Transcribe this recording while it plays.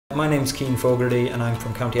My name's Cian Fogarty and I'm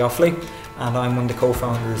from County Offaly, and I'm one of the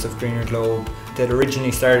co-founders of Greener Globe that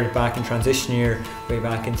originally started back in transition year way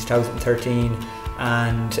back in 2013,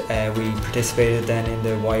 and we participated then in the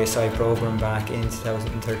YSI program back in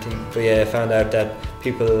 2013. We found out that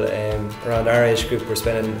people around our age group were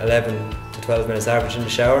spending 11 to 12 minutes average in the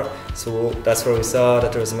shower, so that's where we saw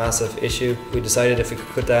that there was a massive issue. We decided if we could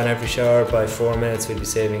cut down every shower by 4 minutes, we'd be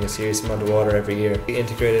saving a serious amount of water every year. We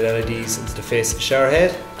integrated LEDs into the face of the shower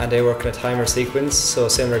head, and they work in a timer sequence, so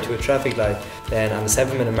similar to a traffic light. Then on the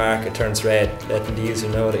 7-minute mark it turns red, letting the user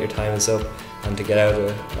know that your time is up and to get out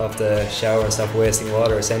of the shower and stop wasting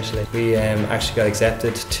water essentially. We actually got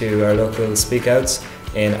accepted to our local speak outs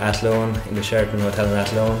in Athlone, in the Sheraton Hotel in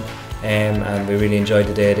Athlone. And we really enjoyed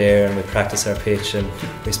the day there, and we practiced our pitch, and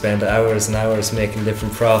we spent hours and hours making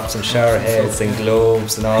different props and shower heads and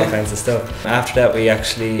globes and all kinds of stuff. After that we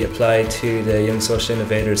actually applied to the Young Social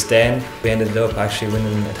Innovators Den. We ended up actually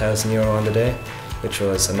winning €1,000 on the day, which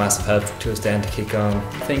was a massive help to us then to kick on.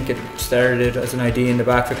 I think it started as an idea in the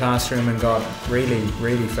back of the classroom and got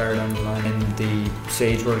really far down the line. And the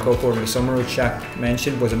Sage World Cup over the summer, which Jack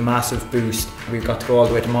mentioned, was a massive boost. We got to go all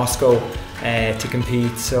the way to Moscow to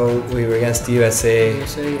compete. So we were against the USA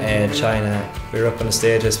and China. We were up on the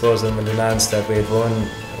stage, I suppose, and when they announced that we had won,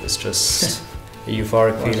 it was just a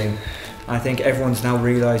euphoric feeling. I think everyone's now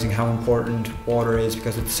realising how important water is,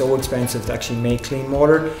 because it's so expensive to actually make clean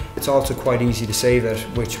water. It's also quite easy to save it,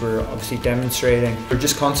 which we're obviously demonstrating. We're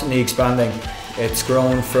just constantly expanding. It's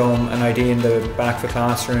grown from an idea in the back of the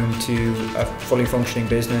classroom to a fully functioning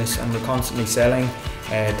business, and we're constantly selling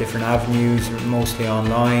different avenues, mostly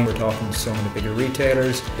online. We're talking to some of the bigger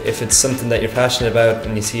retailers. If it's something that you're passionate about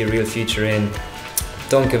and you see a real future in,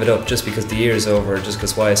 don't give it up just because the year is over, just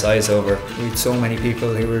because YSI is over. We had so many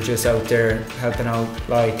people who were just out there helping out,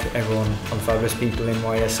 like everyone, all the fabulous people in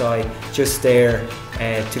YSI, just there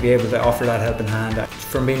to be able to offer that helping hand.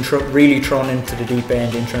 From being really thrown into the deep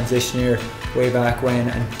end in transition year way back when,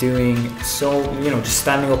 and doing so, just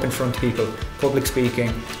standing up in front of people, public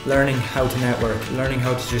speaking, learning how to network, learning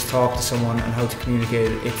how to just talk to someone and how to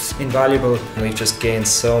communicate, it's invaluable. We've just gained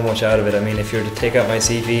so much out of it. I mean, if you were to take out my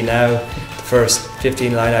CV now, the first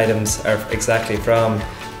 15 line items are exactly from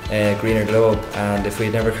Greener Globe, and if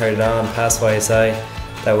we'd never carried on past YSI,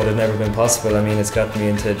 that would have never been possible. I mean, it's gotten me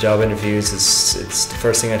into job interviews. It's the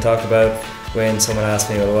first thing I talk about when someone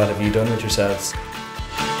asks me, well, what have you done with yourselves?